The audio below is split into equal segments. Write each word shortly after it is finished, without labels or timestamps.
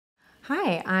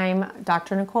Hi, I'm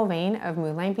Dr. Nicole Vane of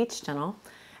Moonlight Beach Dental,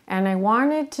 and I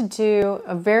wanted to do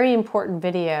a very important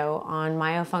video on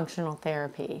myofunctional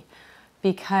therapy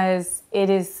because it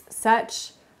is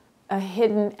such a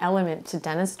hidden element to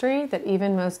dentistry that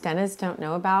even most dentists don't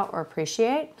know about or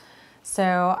appreciate.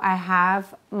 So I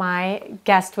have my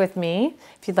guest with me.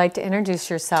 If you'd like to introduce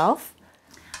yourself.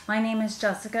 My name is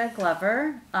Jessica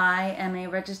Glover. I am a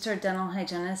registered dental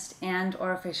hygienist and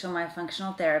orofacial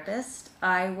myofunctional therapist.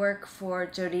 I work for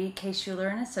Jody K. Schuler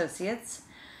and Associates,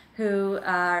 who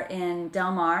are in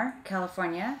Del Mar,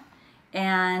 California,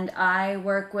 and I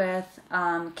work with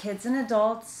kids and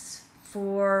adults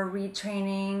for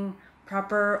retraining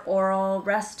proper oral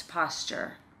rest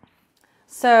posture.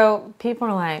 So people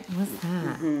are like, what's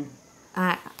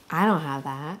that? I don't have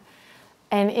that.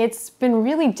 And it's been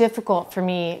really difficult for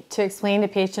me to explain to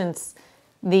patients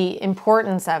the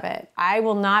importance of it. I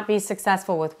will not be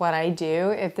successful with what I do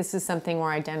if this is something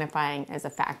we're identifying as a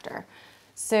factor.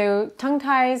 So tongue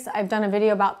ties, I've done a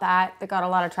video about that got a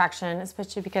lot of traction,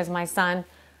 especially because my son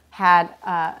had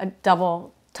a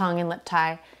double tongue and lip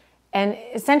tie. And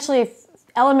essentially, if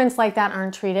elements like that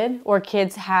aren't treated, or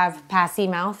kids have passy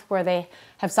mouth where they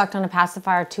have sucked on a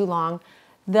pacifier too long,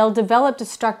 they'll develop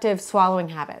destructive swallowing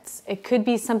habits. It could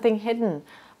be something hidden,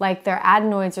 like their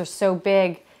adenoids are so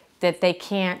big that they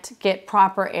can't get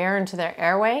proper air into their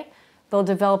airway. They'll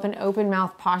develop an open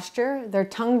mouth posture. Their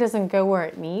tongue doesn't go where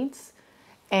it needs.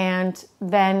 And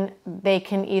then they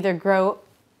can either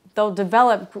they'll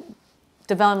develop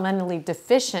developmentally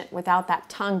deficient without that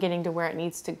tongue getting to where it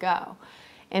needs to go.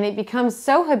 And it becomes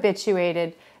so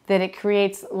habituated that it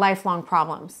creates lifelong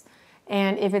problems.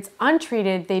 And if it's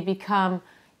untreated, they become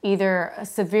either a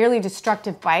severely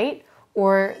destructive bite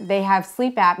or they have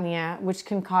sleep apnea, which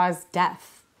can cause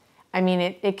death. I mean,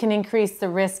 it can increase the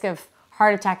risk of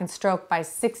heart attack and stroke by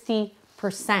 60%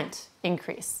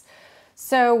 increase.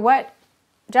 So what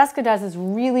Jessica does is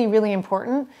really, really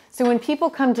important. So when people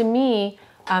come to me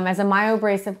as a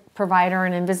myoabrasive provider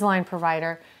and Invisalign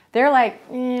provider, they're like,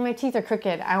 my teeth are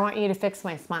crooked. I want you to fix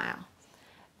my smile.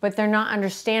 But they're not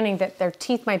understanding that their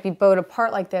teeth might be bowed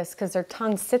apart like this because their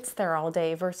tongue sits there all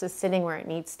day versus sitting where it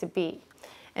needs to be.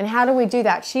 And how do we do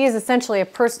that? She is essentially a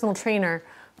personal trainer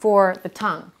for the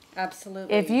tongue.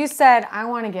 Absolutely. If you said, I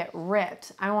want to get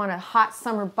ripped, I want a hot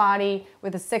summer body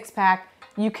with a six-pack,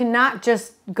 you cannot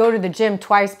just go to the gym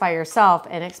twice by yourself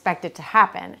and expect it to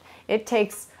happen. It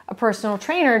takes a personal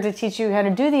trainer to teach you how to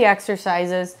do the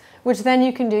exercises, which then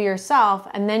you can do yourself,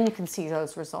 and then you can see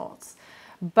those results.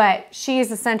 But she is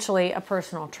essentially a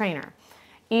personal trainer.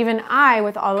 Even I,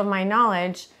 with all of my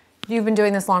knowledge, you've been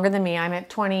doing this longer than me. I'm at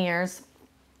 20 years,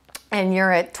 and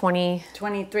you're at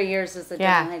 23 years as a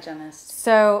dental hygienist.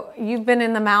 So you've been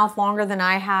in the mouth longer than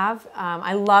I have.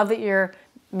 I love that you're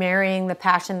marrying the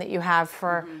passion that you have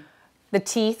for the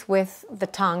teeth with the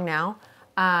tongue now.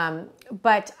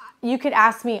 But you could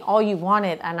ask me all you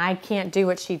wanted, and I can't do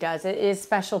what she does. It is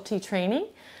specialty training.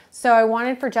 So I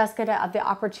wanted for Jessica to have the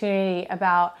opportunity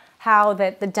about how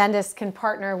that the dentist can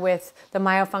partner with the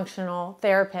myofunctional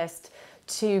therapist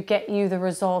to get you the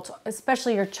results,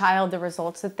 especially your child, the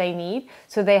results that they need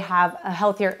so they have a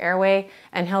healthier airway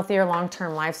and healthier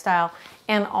long-term lifestyle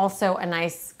and also a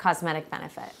nice cosmetic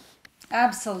benefit.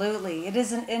 Absolutely. It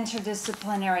is an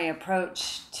interdisciplinary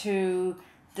approach to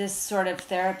this sort of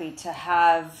therapy, to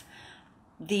have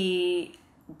the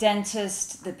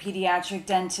dentist, the pediatric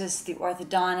dentist, the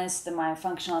orthodontist, the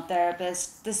myofunctional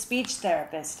therapist, the speech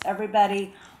therapist,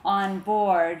 everybody on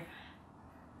board,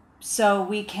 so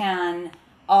we can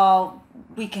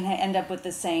end up with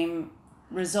the same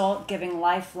result, giving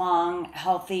lifelong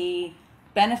healthy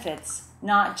benefits,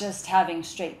 not just having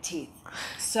straight teeth.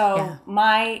 So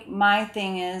my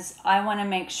thing is, I want to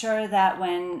make sure that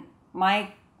when my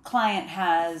client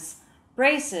has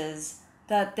braces,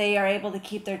 that they are able to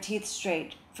keep their teeth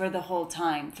straight for the whole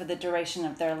time, for the duration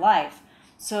of their life.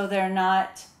 So they're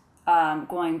not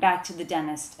going back to the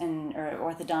dentist or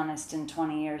orthodontist in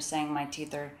 20 years saying my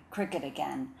teeth are crooked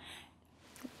again.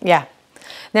 Yeah.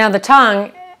 Now the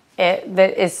tongue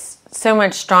that is so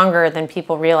much stronger than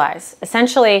people realize.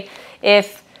 Essentially,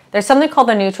 if there's something called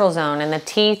the neutral zone, and the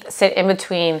teeth sit in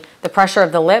between the pressure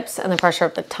of the lips and the pressure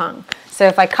of the tongue. So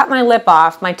if I cut my lip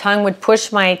off, my tongue would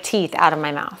push my teeth out of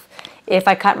my mouth. If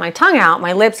I cut my tongue out,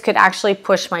 my lips could actually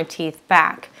push my teeth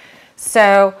back.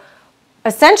 So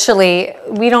essentially,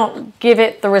 we don't give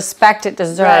it the respect it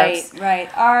deserves. Right.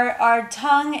 Our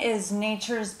tongue is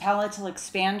nature's palatal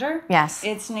expander. Yes.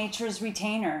 It's nature's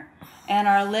retainer. And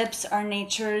our lips are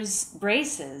nature's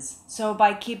braces. So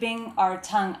by keeping our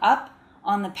tongue up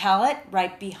on the palate,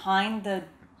 right behind the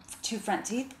two front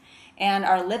teeth, and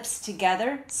our lips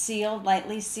together, sealed,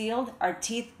 lightly sealed, our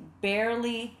teeth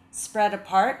barely spread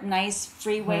apart, nice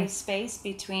freeway space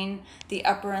between the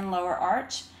upper and lower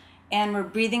arch, and we're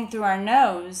breathing through our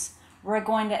nose, we're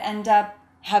going to end up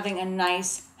having a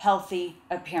nice, healthy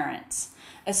appearance,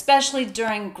 especially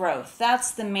during growth.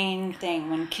 That's the main thing.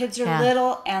 When kids are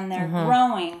little and they're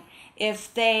growing,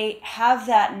 if they have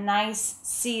that nice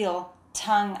seal,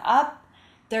 tongue up,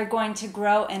 they're going to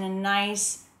grow in a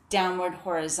nice downward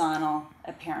horizontal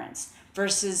appearance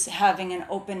versus having an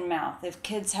open mouth. If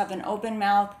kids have an open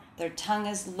mouth, their tongue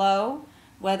is low,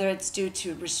 whether it's due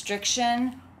to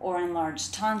restriction or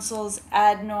enlarged tonsils,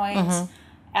 adenoids,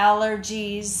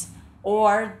 allergies,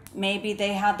 or maybe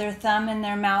they have their thumb in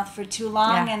their mouth for too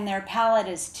long and their palate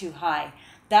is too high.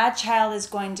 That child is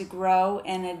going to grow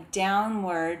in a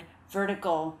downward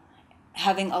vertical,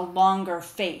 having a longer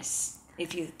face,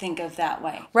 if you think of that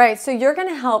way. Right, so you're going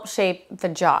to help shape the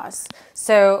jaws.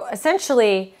 So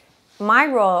essentially, my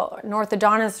role, an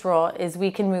orthodontist role, is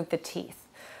we can move the teeth.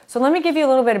 So let me give you a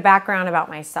little bit of background about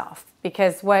myself,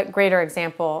 because what greater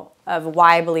example of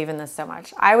why I believe in this so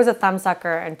much. I was a thumb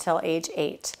sucker until age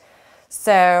 8.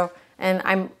 So, and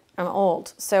I'm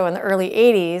old. So in the early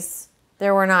 80s,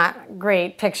 there were not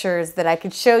great pictures that I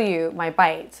could show you my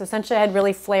bite. So essentially I had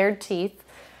really flared teeth.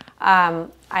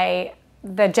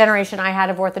 The generation I had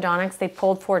of orthodontics, they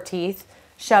pulled 4 teeth,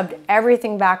 shoved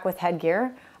everything back with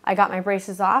headgear. I got my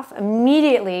braces off.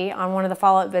 Immediately on one of the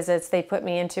follow-up visits, they put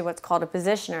me into what's called a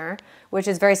positioner, which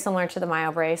is very similar to the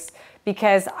Myo brace,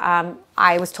 because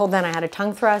I was told then I had a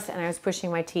tongue thrust and I was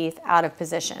pushing my teeth out of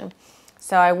position.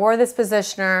 So I wore this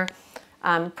positioner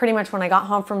pretty much when I got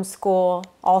home from school,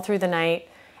 all through the night.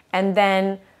 And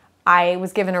then I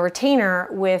was given a retainer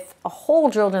with a hole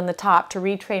drilled in the top to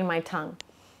retrain my tongue.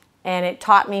 And it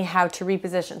taught me how to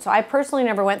reposition. So I personally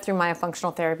never went through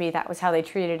myofunctional therapy. That was how they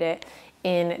treated it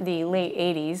in the late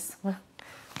 80s.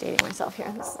 Dating myself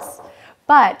here.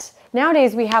 But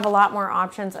nowadays we have a lot more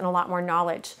options and a lot more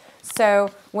knowledge.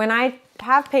 So when I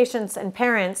have patients and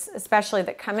parents, especially,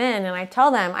 that come in and I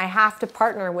tell them I have to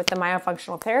partner with the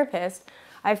myofunctional therapist,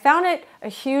 I found it a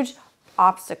huge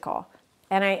obstacle.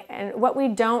 And what we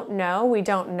don't know, we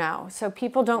don't know. So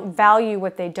people don't value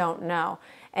what they don't know.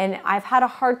 And I've had a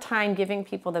hard time giving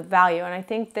people the value. And I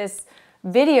think this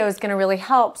video is going to really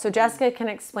help. So Jessica can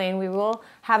explain. We will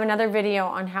have another video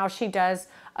on how she does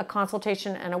a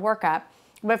consultation and a workup.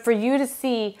 But for you to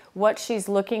see what she's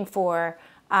looking for,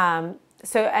 and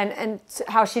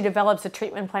how she develops a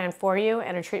treatment plan for you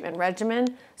and a treatment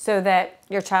regimen so that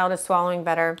your child is swallowing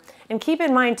better. And keep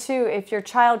in mind too, if your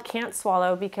child can't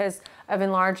swallow because of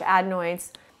enlarged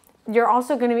adenoids, you're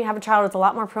also going to have a child that's a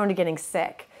lot more prone to getting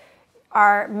sick.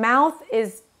 Our mouth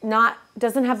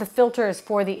doesn't have the filters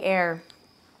for the air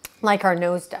like our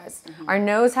nose does. Our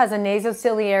nose has a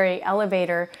nasociliary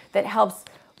elevator that helps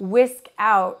whisk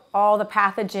out all the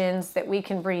pathogens that we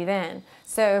can breathe in.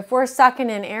 So if we're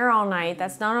sucking in air all night,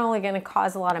 that's not only going to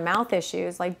cause a lot of mouth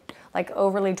issues, like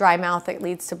overly dry mouth that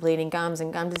leads to bleeding gums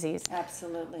and gum disease.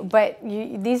 Absolutely. But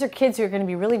these are kids who are going to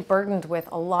be really burdened with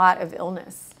a lot of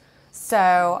illness.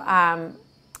 So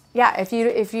yeah,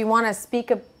 if you want to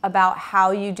speak about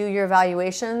how you do your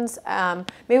evaluations,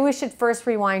 maybe we should first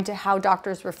rewind to how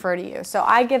doctors refer to you. So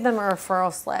I give them a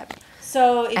referral slip.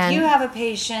 So if you have a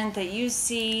patient that you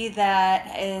see that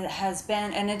has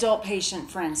been an adult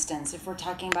patient, for instance, if we're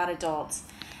talking about adults,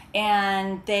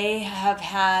 and they have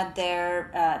had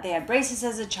they had braces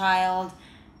as a child,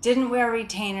 didn't wear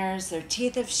retainers, their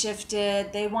teeth have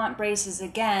shifted, they want braces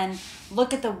again,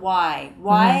 look at the why.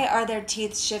 Why are their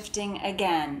teeth shifting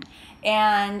again?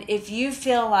 And if you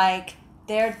feel like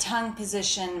their tongue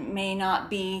position may not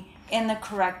be in the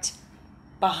correct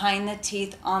behind the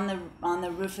teeth on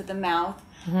the roof of the mouth,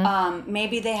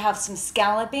 maybe they have some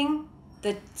scalloping,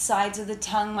 the sides of the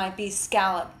tongue might be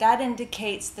scalloped. That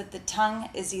indicates that the tongue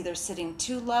is either sitting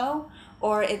too low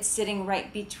or it's sitting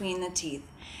right between the teeth.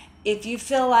 If you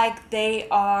feel like they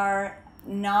are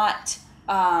not,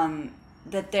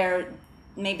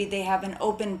 maybe they have an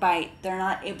open bite, they're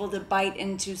not able to bite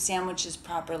into sandwiches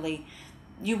properly,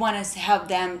 you want to have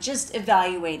them just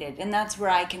evaluated, and that's where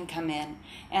I can come in.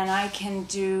 And I can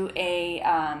do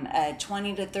a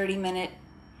 20 to 30 minute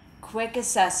quick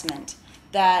assessment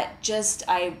that just,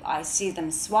 I see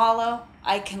them swallow,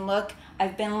 I can look.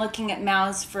 I've been looking at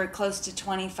mouths for close to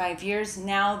 25 years.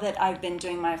 Now that I've been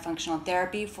doing myofunctional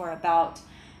therapy for about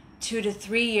 2 to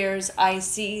 3 years, I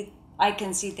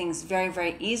can see things very,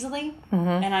 very easily,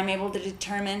 and I'm able to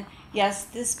determine, yes,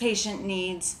 this patient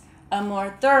needs a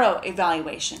more thorough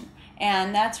evaluation.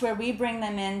 And that's where we bring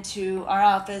them into our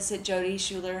office at Jody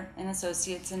Schuler and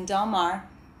Associates in Del Mar.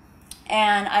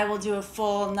 and I will do a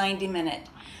full 90-minute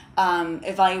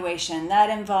evaluation. That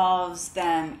involves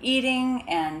them eating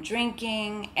and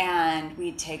drinking, and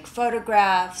we take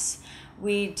photographs.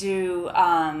 We do,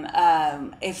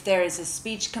 if there is a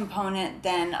speech component,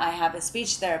 then I have a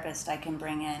speech therapist I can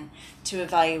bring in to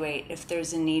evaluate if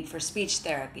there's a need for speech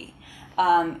therapy.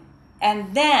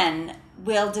 And then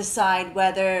we'll decide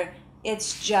whether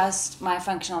it's just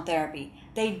myofunctional therapy.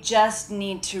 They just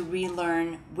need to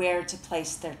relearn where to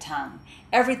place their tongue.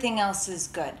 Everything else is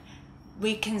good.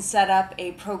 We can set up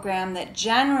a program that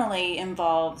generally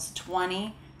involves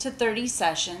 20 to 30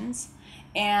 sessions,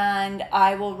 and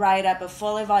I will write up a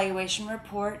full evaluation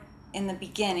report in the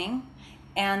beginning,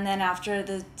 and then after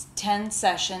the 10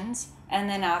 sessions, and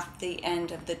then after the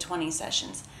end of the 20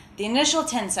 sessions. The initial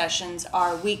 10 sessions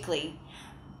are weekly.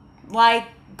 Like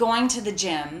going to the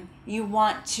gym, you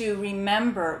want to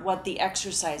remember what the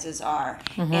exercises are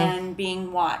and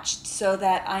being watched so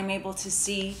that I'm able to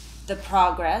see the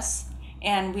progress,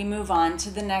 and we move on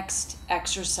to the next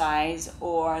exercise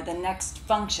or the next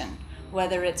function,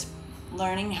 whether it's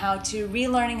relearning how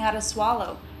to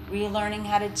swallow, relearning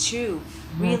how to chew,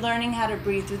 relearning how to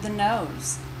breathe through the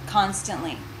nose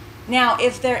constantly. Now,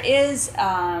 if there is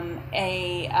a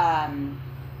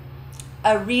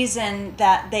reason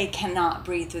that they cannot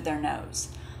breathe through their nose,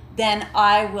 then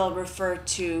I will refer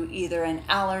to either an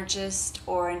allergist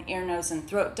or an ear, nose, and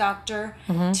throat doctor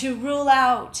to rule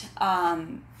out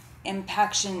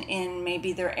impaction in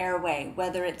maybe their airway,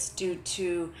 whether it's due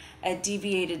to a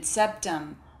deviated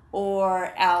septum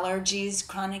or allergies,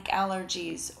 chronic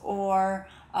allergies, or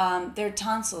their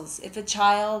tonsils. If a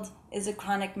child is a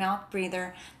chronic mouth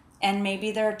breather and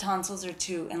maybe their tonsils are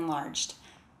too enlarged,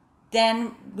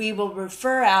 then we will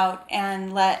refer out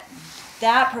and let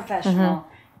that professional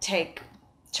take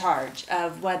charge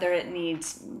of whether it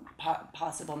needs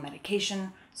possible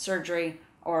medication, surgery,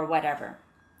 or whatever.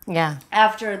 Yeah.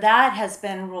 After that has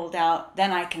been ruled out,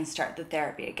 then I can start the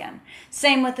therapy again.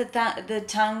 Same with the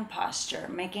tongue posture,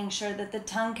 making sure that the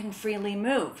tongue can freely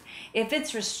move. If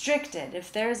it's restricted,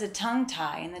 if there's a tongue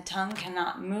tie and the tongue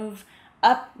cannot move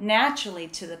up naturally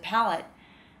to the palate,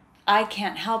 I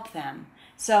can't help them.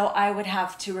 So I would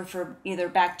have to refer either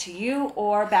back to you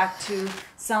or back to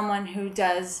someone who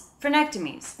does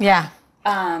frenectomies. Yeah.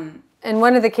 And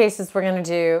one of the cases we're going to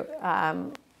do,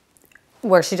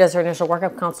 where she does her initial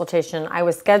workup consultation, I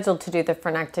was scheduled to do the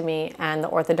frenectomy and the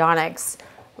orthodontics,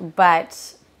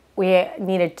 but we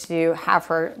needed to have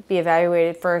her be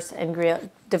evaluated first and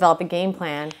develop a game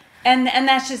plan. And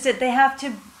that's just it. They have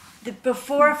to,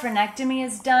 before a frenectomy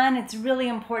is done, it's really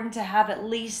important to have at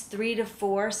least 3 to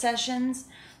 4 sessions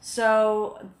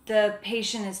so the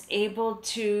patient is able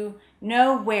to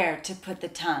know where to put the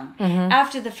tongue.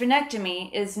 After the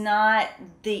frenectomy is not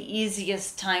the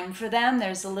easiest time for them.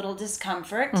 There's a little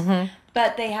discomfort,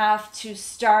 but they have to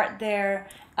start their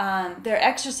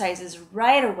exercises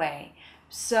right away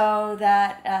so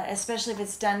that, especially if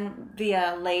it's done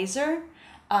via laser,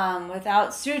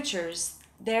 without sutures,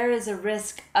 there is a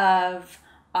risk of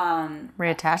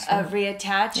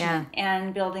reattachment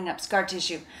and building up scar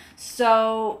tissue.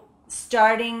 So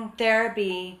starting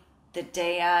therapy the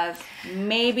day of,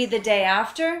 maybe the day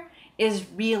after, is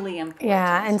really important.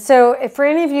 Yeah, and so if for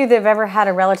any of you that have ever had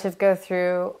a relative go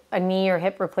through a knee or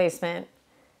hip replacement,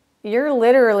 you're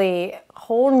literally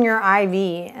holding your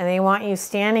IV and they want you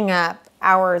standing up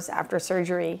hours after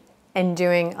surgery and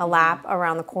doing a lap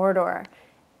around the corridor.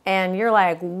 And you're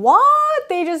like, what?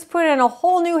 They just put in a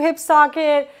whole new hip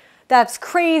socket? That's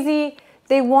crazy.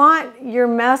 They want your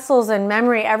muscles and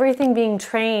memory, everything being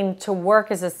trained to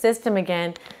work as a system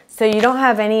again, so you don't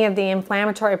have any of the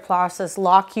inflammatory process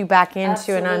lock you back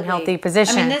into an unhealthy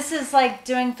position. I mean, this is like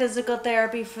doing physical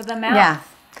therapy for the mouth. Yeah.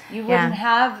 You wouldn't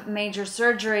have major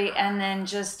surgery and then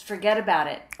just forget about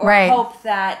it or hope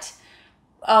that,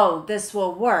 oh, this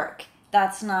will work.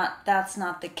 That's not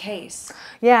the case.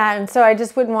 Yeah, and so I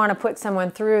just wouldn't want to put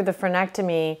someone through the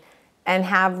frenectomy and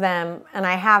have them, and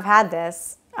I have had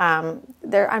this,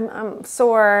 I'm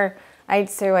sore,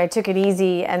 so I took it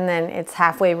easy, and then it's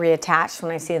halfway reattached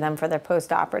when I see them for their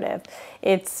post-operative.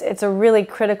 It's a really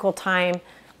critical time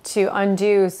to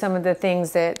undo some of the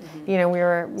things that we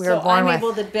were born with. So I'm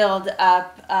able to build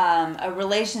up a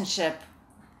relationship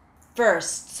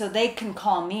first, so they can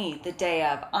call me the day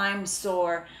of. I'm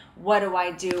sore. What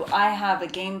do? I have a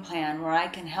game plan where I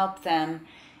can help them,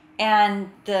 and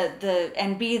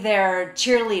and be their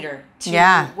cheerleader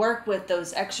to work with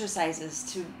those exercises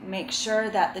to make sure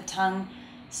that the tongue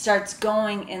starts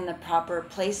going in the proper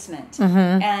placement.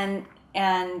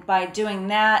 And by doing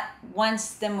that,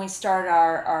 then we start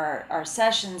our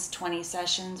sessions, 20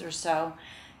 sessions or so,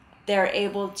 they're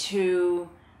able to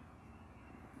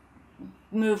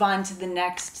move on to the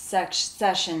next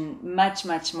session much,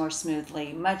 much more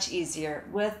smoothly, much easier,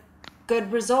 with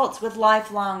good results, with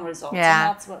lifelong results. Yeah.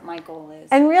 And that's what my goal is.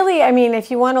 And really, I mean,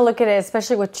 if you want to look at it,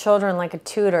 especially with children, like a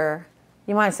tutor,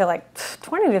 you might say like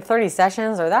 20 to 30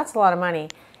 sessions, or that's a lot of money.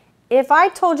 If I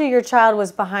told you your child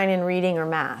was behind in reading or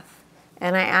math,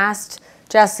 and I asked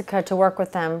Jessica to work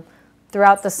with them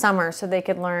throughout the summer so they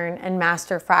could learn and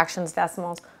master fractions,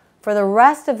 decimals, for the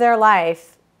rest of their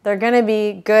life, they're going to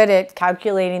be good at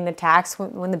calculating the tax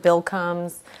when the bill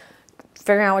comes,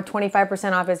 figuring out what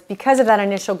 25% off is, because of that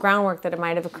initial groundwork that it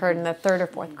might have occurred in the 3rd or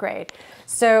 4th grade.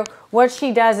 So what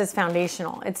she does is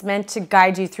foundational. It's meant to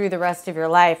guide you through the rest of your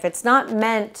life. It's not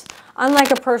meant,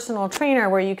 unlike a personal trainer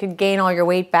where you could gain all your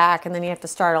weight back and then you have to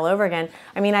start all over again.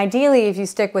 I mean, ideally, if you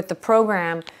stick with the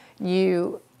program,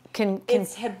 you can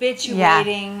it's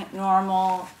habituating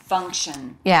normal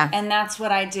function. Yeah. And that's what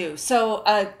I do. So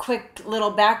a quick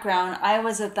little background. I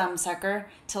was a thumbsucker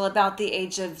till about the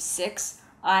age of 6.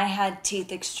 I had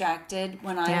teeth extracted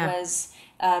when I was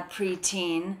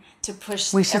preteen to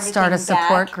push. We should start a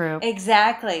support back. group.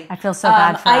 Exactly. I feel so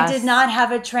bad for us. I did not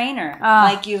have a trainer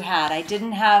like you had. I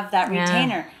didn't have that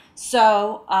retainer.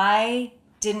 So I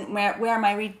didn't wear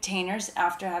my retainers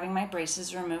after having my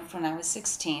braces removed when I was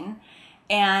 16.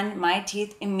 And my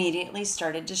teeth immediately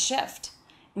started to shift.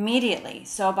 Immediately.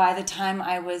 So by the time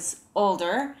I was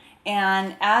older,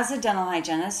 and as a dental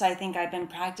hygienist, I think I've been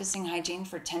practicing hygiene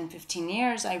for 10, 15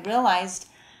 years, I realized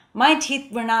my teeth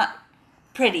were not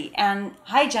pretty, and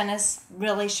hygienists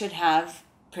really should have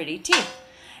pretty teeth.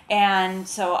 And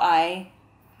so I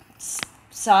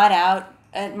sought out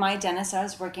at my dentist I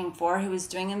was working for, who was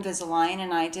doing Invisalign,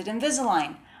 and I did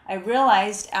Invisalign. I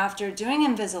realized after doing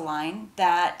Invisalign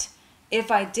that if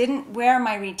I didn't wear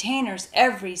my retainers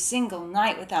every single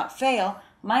night without fail,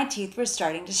 my teeth were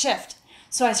starting to shift.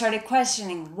 So I started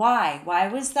questioning why. Why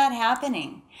was that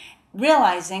happening?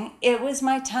 Realizing it was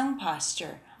my tongue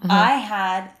posture. I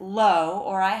had low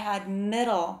or I had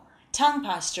middle tongue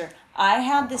posture. I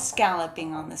had the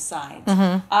scalloping on the sides.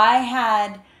 I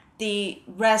had the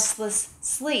restless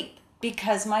sleep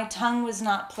because my tongue was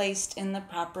not placed in the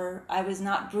proper, I was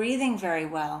not breathing very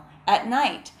well at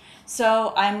night.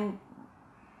 So I'm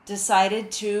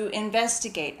decided to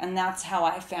investigate, and that's how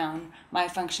I found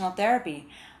myofunctional therapy.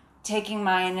 Taking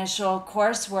my initial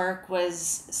coursework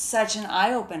was such an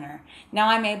eye-opener. Now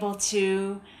I'm able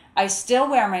to, I still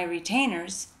wear my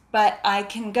retainers, but I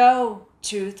can go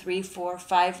 2, 3, 4,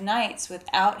 5 nights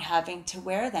without having to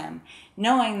wear them,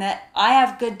 knowing that I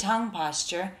have good tongue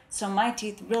posture, so my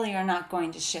teeth really are not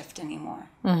going to shift anymore.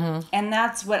 And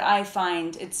that's what I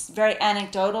find. It's very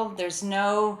anecdotal. There's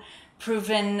no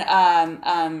proven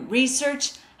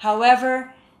research.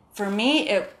 However, for me,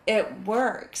 it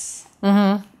works.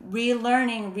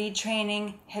 Relearning,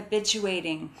 retraining,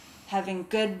 habituating, having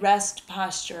good rest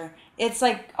posture. It's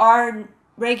like our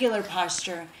regular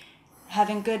posture.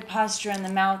 Having good posture in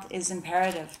the mouth is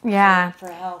imperative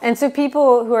for health. And so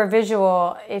people who are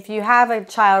visual, if you have a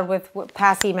child with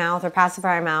passy mouth or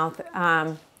pacifier mouth,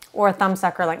 or a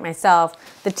thumbsucker like myself,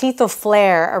 the teeth will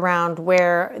flare around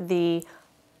where the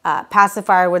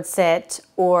pacifier would sit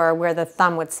or where the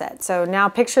thumb would sit. So now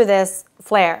picture this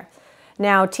flare.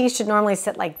 Now teeth should normally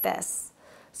sit like this.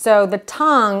 So the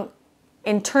tongue,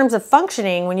 in terms of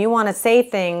functioning, when you want to say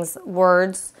things,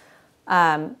 words,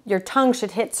 your tongue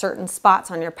should hit certain spots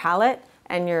on your palate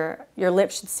and your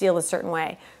lips should seal a certain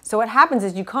way. So what happens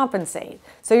is you compensate.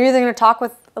 So you're either going to talk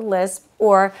with a lisp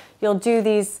or you'll do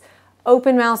these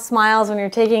open mouth smiles when you're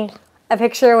taking a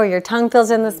picture where your tongue fills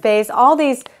in the space. All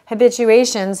these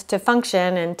habituations to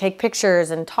function and take pictures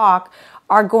and talk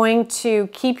are going to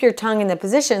keep your tongue in the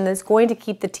position that's going to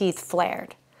keep the teeth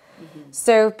flared.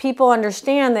 So people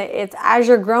understand that it's as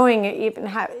you're growing,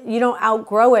 you don't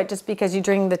outgrow it just because you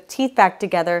bring the teeth back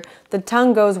together. The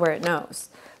tongue goes where it knows.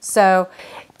 So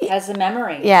it has a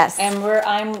memory. Yes. And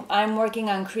I'm working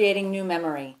on creating new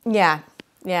memory.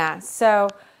 Yeah. So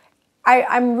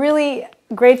I'm really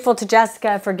grateful to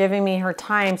Jessica for giving me her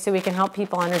time so we can help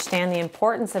people understand the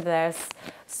importance of this.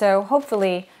 So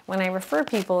hopefully when I refer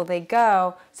people, they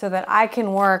go so that I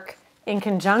can work in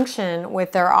conjunction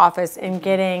with their office in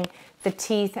getting the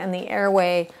teeth and the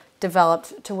airway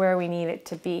developed to where we need it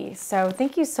to be. So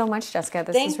thank you so much, Jessica.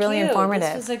 This was really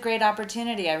informative. This was a great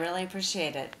opportunity. I really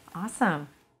appreciate it. Awesome.